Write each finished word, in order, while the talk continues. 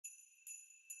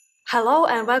Hello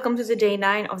and welcome to the day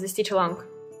 9 of the stitch along.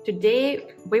 Today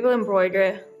we will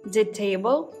embroider the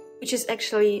table, which is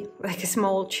actually like a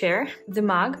small chair, the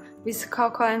mug with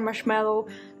cocoa and marshmallow,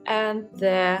 and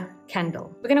the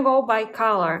candle. We're gonna go by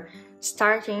color,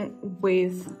 starting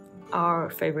with our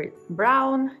favorite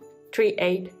brown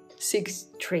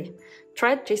 3863.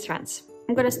 Thread 3 strands.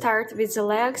 I'm gonna start with the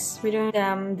legs. We're doing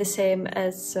them the same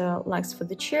as legs for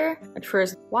the chair. At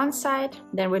first one side,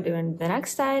 then we're doing the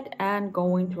next side and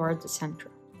going towards the center.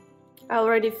 I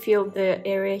already filled the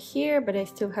area here, but I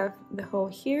still have the hole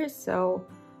here, so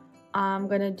I'm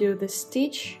gonna do the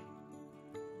stitch,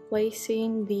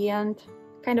 placing the end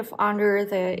kind of under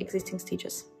the existing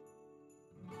stitches.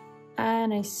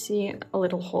 And I see a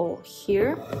little hole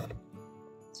here,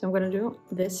 so I'm gonna do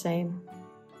the same.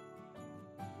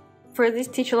 For this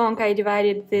stitch along, I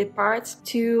divided the parts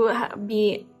to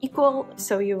be equal,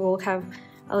 so you will have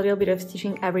a little bit of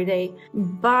stitching every day.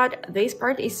 But this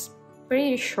part is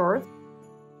pretty short.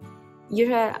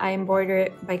 Usually I embroider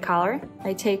by color.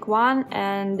 I take one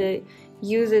and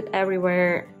use it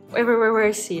everywhere where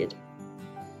I see it.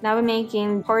 Now we're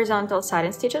making horizontal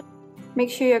satin stitches. Make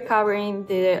sure you're covering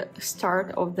the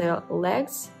start of the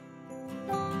legs.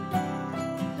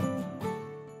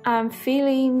 I'm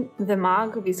filling the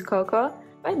mug with cocoa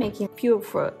by making a few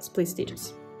split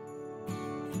stitches.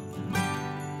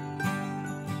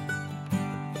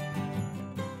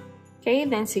 Okay,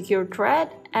 then secure thread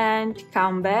and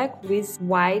come back with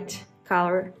white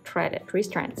color threaded 3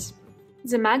 strands.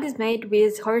 The mug is made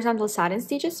with horizontal satin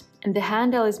stitches and the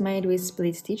handle is made with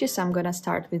split stitches. So I'm gonna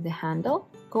start with the handle,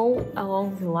 go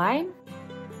along the line,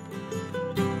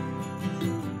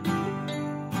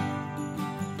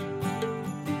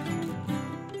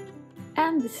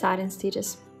 and the satin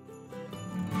stitches.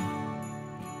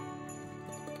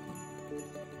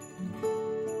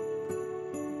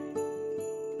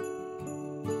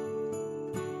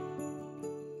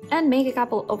 And make a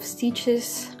couple of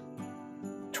stitches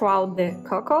throughout the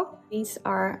cocoa. These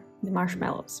are the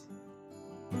marshmallows.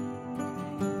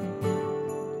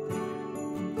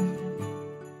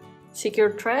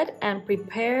 Secure thread and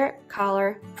prepare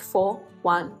color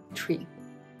 413.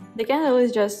 The candle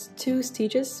is just 2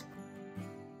 stitches.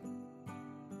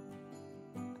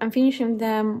 I'm finishing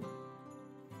them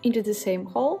into the same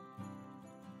hole.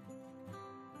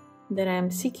 Then I'm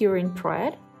securing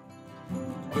thread.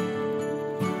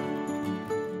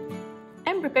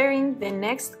 I'm preparing the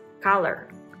next color,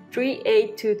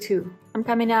 3822. I'm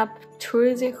coming up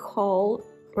through the hole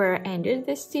where I ended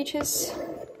the stitches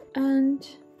and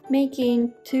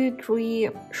making 2-3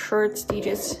 short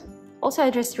stitches. Also, I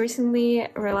just recently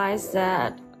realized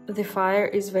that the fire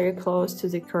is very close to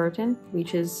the curtain,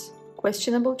 which is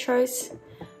questionable choice,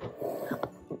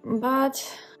 but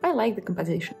I like the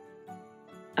composition.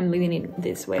 I'm leaving it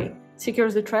this way. Secure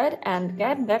the thread and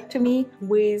get back to me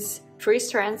with 3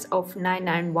 strands of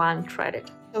 991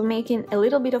 threaded. So making a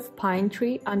little bit of pine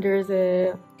tree under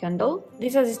the candle.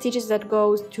 These are the stitches that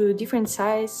go to different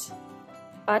size,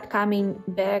 but coming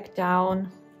back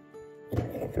down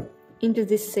into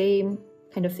the same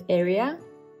kind of area.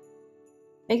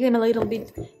 Make them a little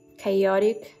bit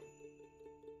chaotic.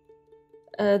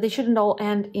 They shouldn't all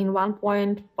end in one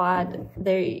point, but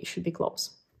they should be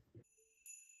close.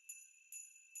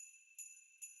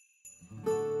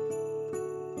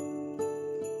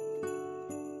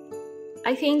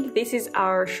 I think this is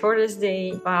our shortest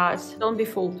day, but don't be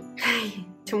fooled.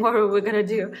 Tomorrow we're gonna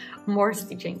do more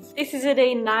stitching. This is a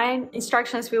day 9.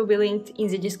 Instructions will be linked in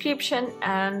the description,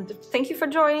 and thank you for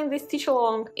joining this stitch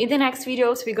along. In the next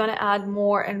videos we're gonna add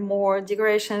more and more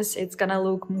decorations. It's gonna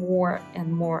look more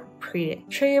and more pretty.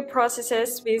 Share your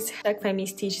processes with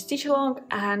Faimyxstitch stitch along,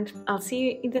 and I'll see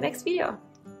you in the next video.